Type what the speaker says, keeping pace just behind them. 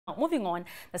Moving on,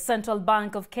 the Central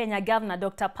Bank of Kenya Governor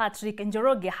Dr. Patrick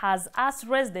Njoroge has asked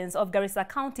residents of Garissa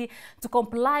County to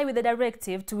comply with the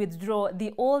directive to withdraw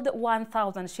the old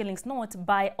 1,000 shillings note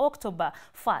by October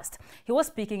 1st. He was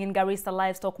speaking in Garissa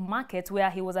Livestock Market where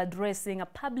he was addressing a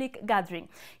public gathering.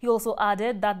 He also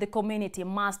added that the community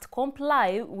must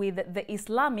comply with the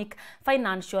Islamic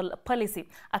financial policy,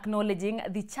 acknowledging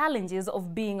the challenges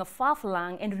of being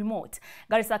far-flung and remote.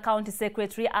 Garissa County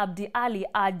Secretary Abdi Ali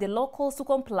urged the locals to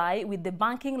comply with the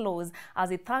banking laws as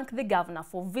he thanked the governor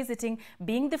for visiting,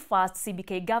 being the first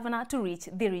CBK governor to reach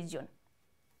the region.